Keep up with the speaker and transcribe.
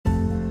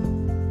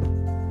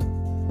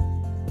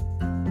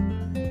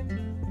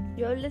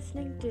You're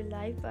listening to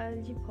Live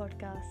Biology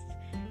Podcast.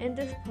 In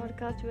this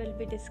podcast, we'll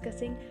be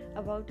discussing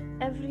about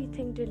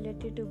everything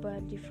related to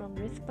biology from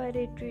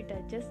respiratory,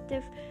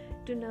 digestive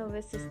to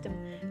nervous system.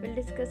 We'll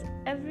discuss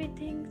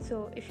everything.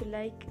 So if you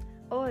like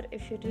or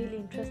if you're really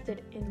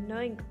interested in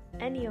knowing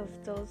any of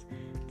those,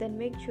 then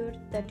make sure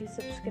that you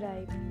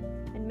subscribe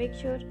and make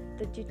sure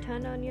that you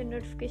turn on your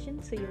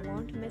notifications so you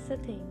won't miss a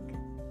thing.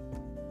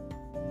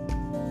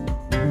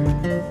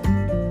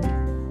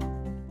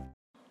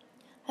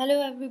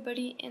 Hello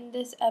everybody, in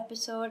this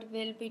episode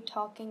we'll be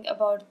talking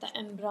about the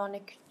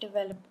embryonic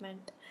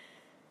development.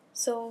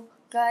 So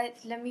guys,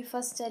 let me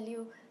first tell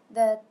you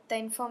that the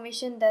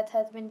information that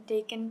has been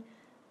taken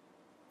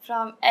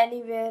from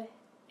anywhere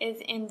is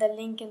in the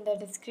link in the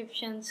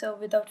description. So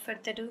without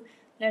further ado,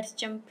 let's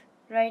jump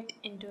right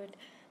into it.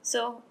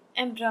 So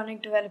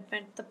embryonic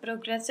development, the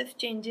progressive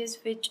changes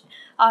which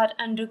are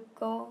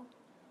undergone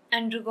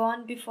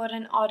before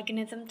an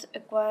organism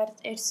acquires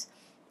its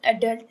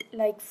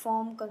adult-like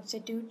form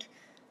constitute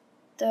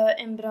the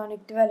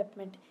embryonic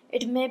development.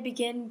 It may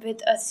begin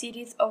with a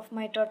series of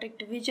mitotic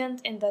divisions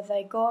in the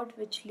zygote,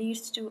 which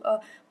leads to a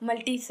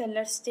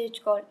multicellular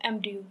stage called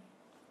embryo.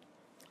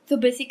 So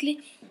basically,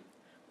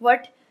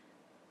 what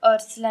or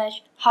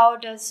slash how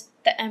does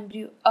the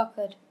embryo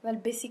occur? Well,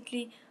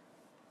 basically,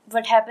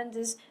 what happens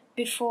is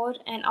before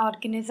an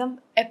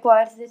organism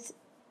acquires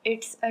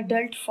its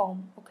adult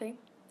form,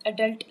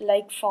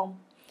 adult-like form,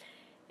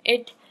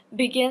 it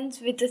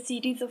begins with a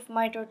series of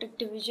mitotic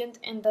divisions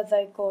in the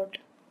zygote.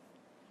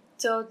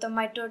 So the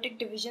mitotic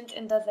divisions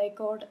in the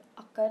zygote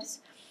occurs,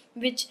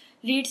 which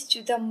leads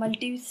to the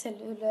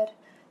multicellular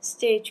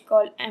stage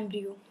called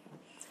embryo.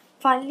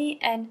 Finally,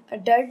 an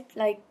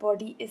adult-like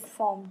body is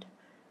formed.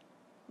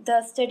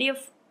 The study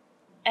of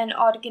an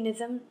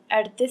organism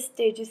at this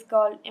stage is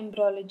called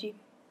embryology.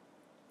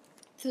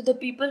 So the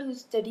people who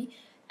study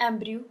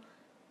embryo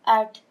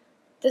at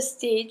this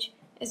stage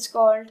is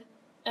called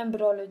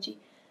embryology.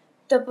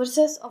 The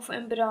process of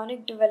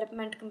embryonic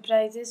development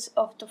comprises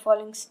of the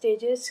following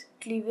stages: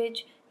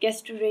 cleavage,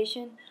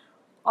 gastulation,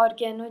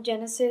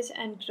 organogenesis,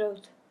 and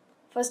growth.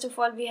 First of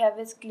all, we have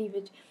is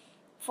cleavage.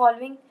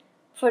 Following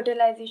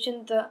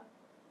fertilization, the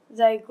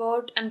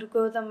zygote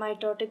undergoes a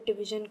mitotic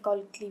division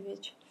called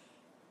cleavage.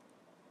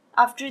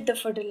 After the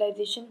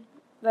following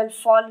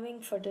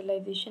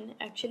fertilization,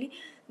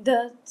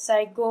 the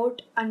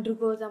zygote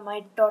undergoes a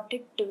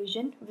mitotic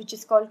division which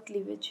is called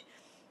cleavage.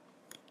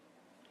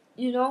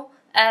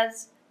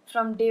 As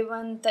from day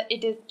 1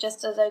 it is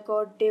just a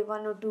zygote, day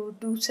 1 or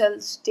 2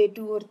 cells, day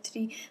 2 or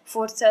 3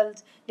 4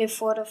 cells, day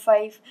 4 or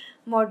 5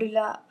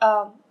 morula,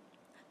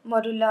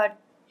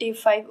 day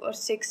 5 or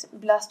 6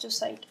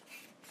 blastocyte.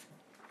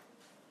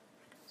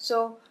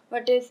 So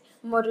what is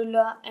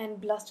morula and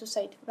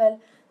blastocyte?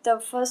 Well, the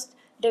first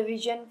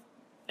division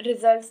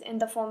results in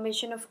the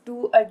formation of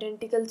two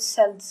identical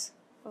cells,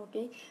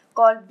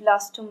 called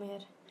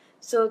blastomere.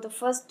 So the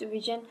first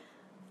division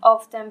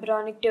of the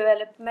embryonic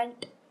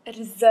development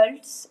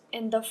results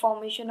in the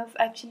formation of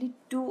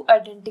two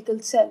identical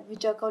cells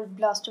which are called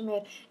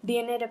blastomere.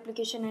 DNA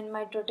replication and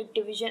mitotic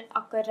division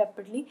occur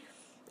rapidly.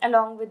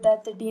 Along with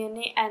that, the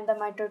DNA and the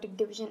mitotic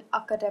division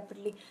occur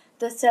rapidly.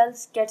 The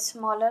cells get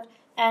smaller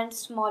and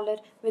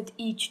smaller with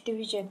each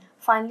division.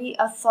 Finally,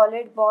 a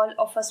solid ball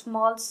of a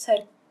small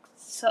cells,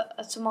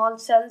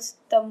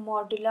 the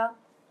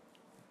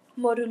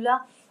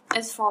morula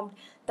is formed.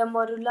 The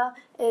morula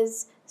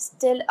is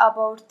still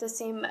about the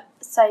same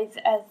size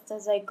as the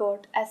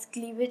zygote. As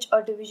cleavage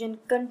or division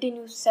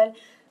continues, cells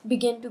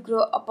begin to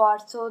grow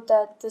apart so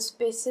that the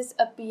spaces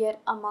appear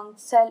among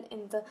cells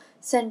in the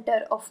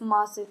center of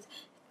masses.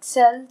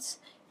 Cells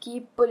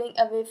keep pulling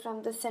away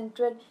from the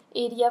central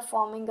area,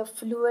 forming a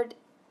fluid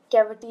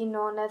cavity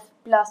known as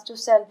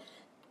blastocell.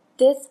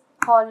 This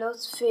hollow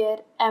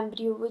sphere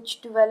embryo,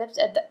 which develops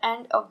at the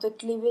end of the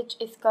cleavage,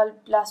 is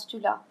called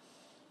blastula.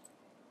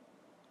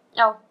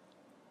 Now,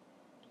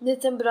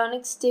 this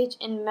embryonic stage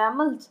in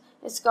mammals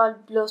is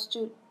called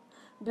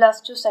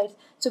blastocytes.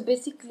 So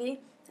basically,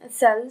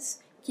 cells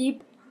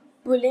keep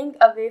pulling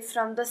away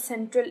from the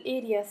central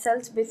area.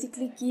 Cells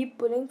basically keep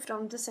pulling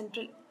from the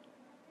central.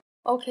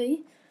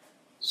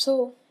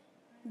 So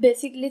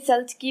basically,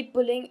 cells keep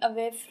pulling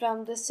away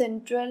from the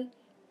central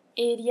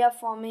area,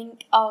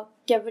 forming a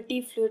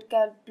cavity fluid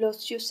called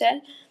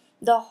blastocell.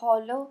 The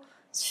hollow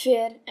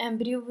sphere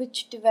embryo,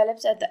 which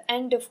develops at the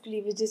end of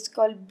cleavage, is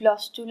called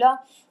blastula.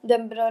 The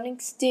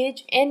embryonic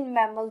stage in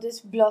mammals is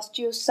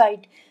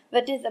blastocyte.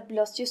 What is a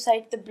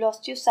blastocyte? The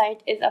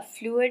blastocyte is a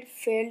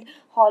fluid-filled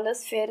hollow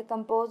sphere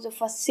composed of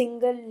a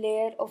single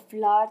layer of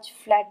large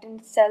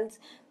flattened cells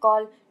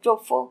called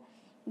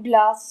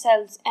trophoblast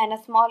cells and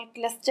a small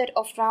cluster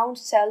of round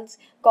cells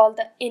called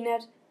the inner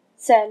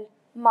cell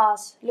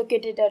mass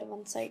located at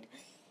one side.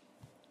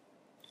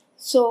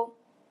 So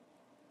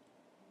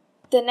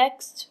the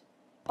next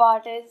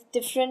part is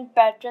different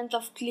patterns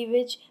of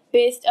cleavage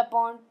based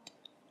upon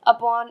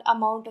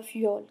amount of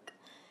yolk.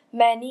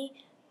 Many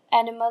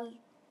animal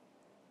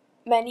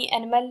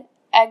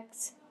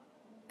eggs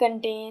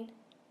contain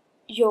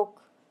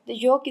yolk. The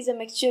yolk is a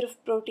mixture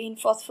of protein,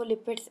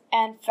 phospholipids,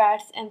 and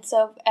fats and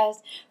serve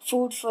as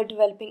food for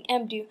developing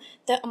embryo.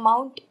 The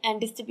amount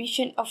and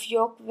distribution of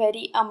yolk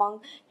vary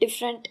among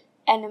different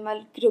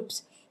animal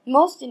groups.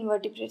 Most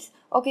invertebrates.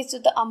 Okay, so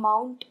the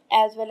amount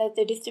as well as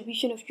the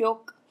distribution of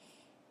yolk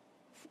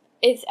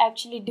is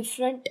actually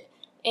different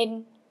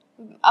in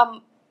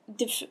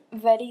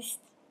varies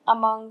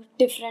among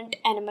different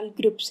animal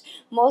groups.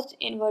 Most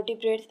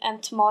invertebrates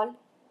and small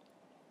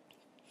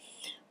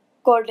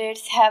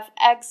chordates have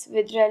eggs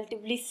with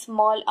relatively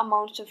small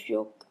amounts of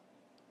yolk,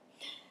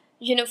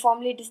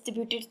 uniformly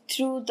distributed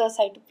through the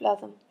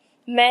cytoplasm.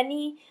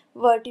 Many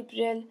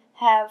vertebrates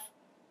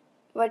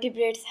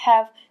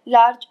have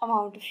large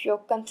amount of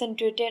yolk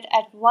concentrated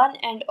at one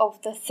end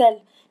of the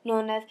cell,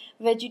 known as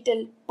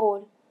vegetal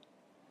pole.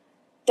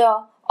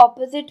 The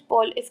opposite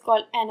pole is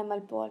called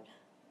animal pole.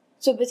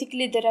 So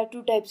basically there are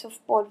two types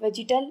of pole,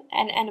 vegetal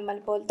and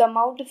animal pole. The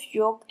amount of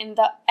yolk in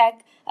the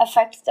egg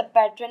affects the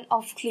pattern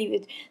of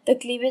cleavage. The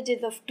cleavage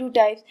is of two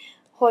types,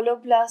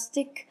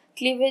 holoblastic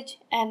cleavage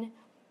and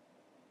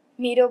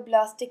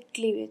meroblastic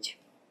cleavage.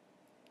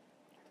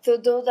 So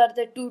those are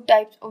the two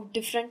types of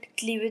different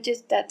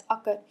cleavages that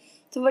occur.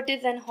 So what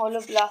is an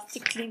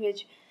holoblastic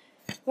cleavage?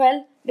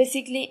 Well,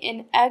 basically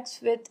in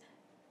eggs with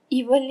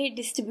evenly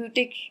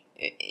distributed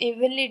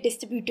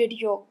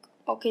yolk.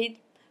 Okay,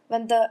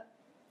 when the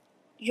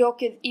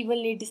yolk is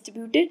evenly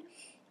distributed,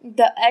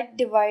 the egg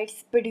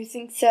divides,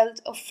 producing cells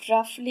of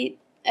roughly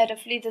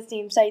the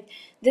same size.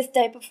 This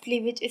type of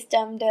cleavage is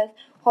termed as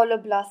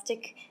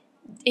holoblastic.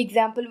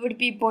 Example would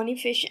be bony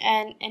fish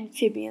and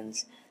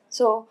amphibians.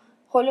 So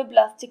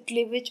holoblastic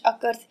cleavage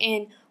occurs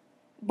in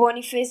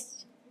bony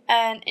fish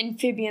and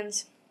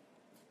amphibians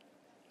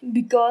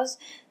because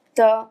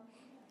the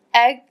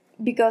egg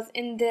because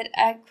in their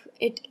egg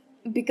it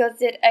because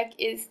their egg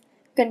is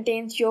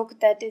contains yolk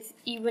that is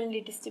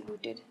evenly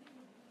distributed.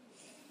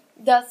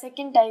 The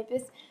second type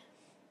is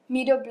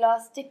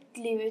meroblastic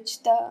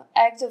cleavage. The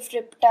eggs of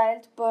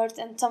reptiles, birds,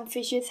 and some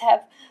fishes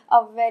have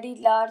a very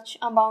large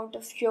amount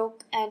of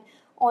yolk and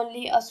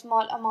only a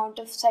small amount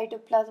of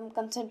cytoplasm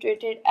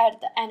concentrated at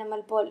the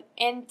animal pole.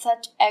 In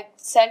such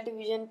eggs, cell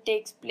division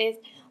takes place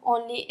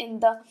only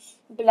in the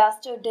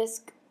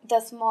blastodisc,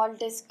 the small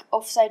disc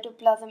of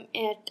cytoplasm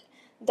at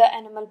the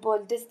animal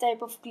pole. This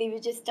type of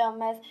cleavage is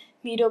termed as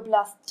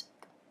meroblastic.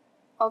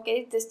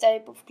 Okay, this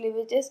type of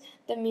cleavage is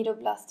the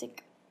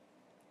meroblastic.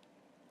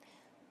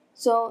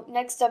 So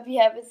next up we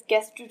have is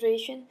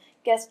gastrulation.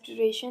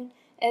 Gastrulation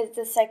is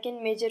the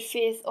second major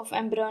phase of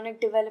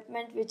embryonic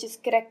development, which is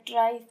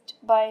characterized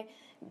by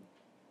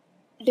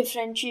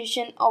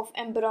differentiation of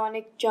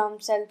embryonic germ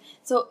cell.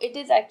 So it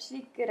is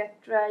actually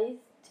characterized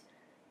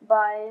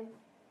by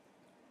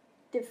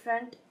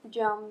different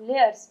germ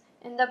layers.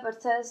 In the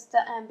process,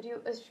 the embryo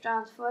is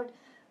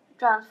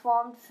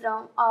transformed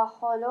from a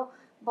hollow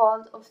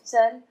ball of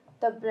cell,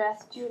 the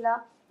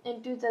blastula,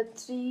 into the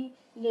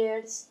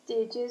three-layered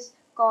stages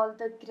called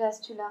the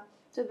gastrula.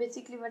 So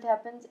basically what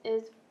happens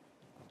is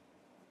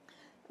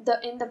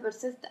in the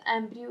process the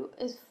embryo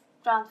is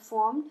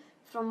transformed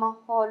from a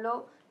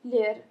hollow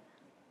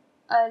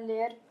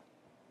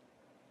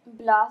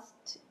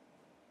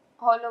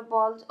hollow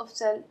balls of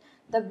cell,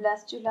 the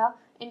blastula,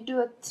 into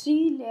a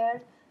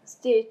three-layered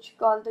stage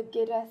called the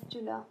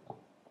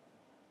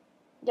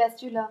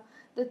gastrula.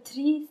 The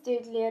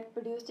three-stage layer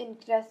produced in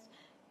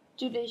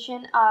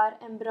gastrulation are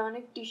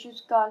embryonic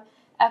tissues called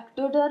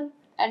ectoderm,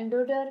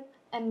 endoderm,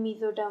 and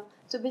mesoderm.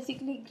 So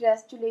basically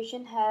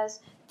gastrulation has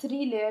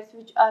three layers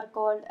which are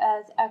called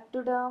as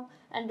ectoderm,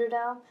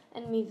 endoderm,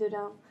 and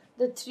mesoderm.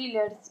 The three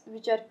layers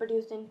which are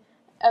produced in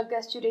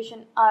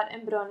gastrulation are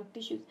embryonic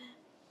tissues.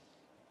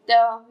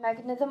 The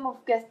mechanism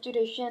of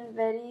gastrulation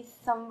varies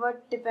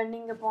somewhat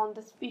depending upon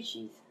the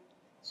species.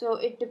 So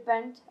it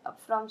depends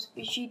from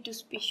species to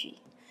species.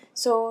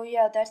 So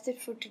yeah, that's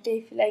it for today.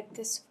 If you like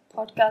this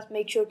podcast,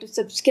 make sure to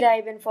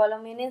subscribe and follow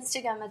me on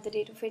Instagram at the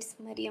rate of it's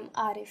Mariam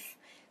Arif.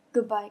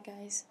 Goodbye,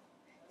 guys.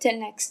 Till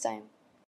next time.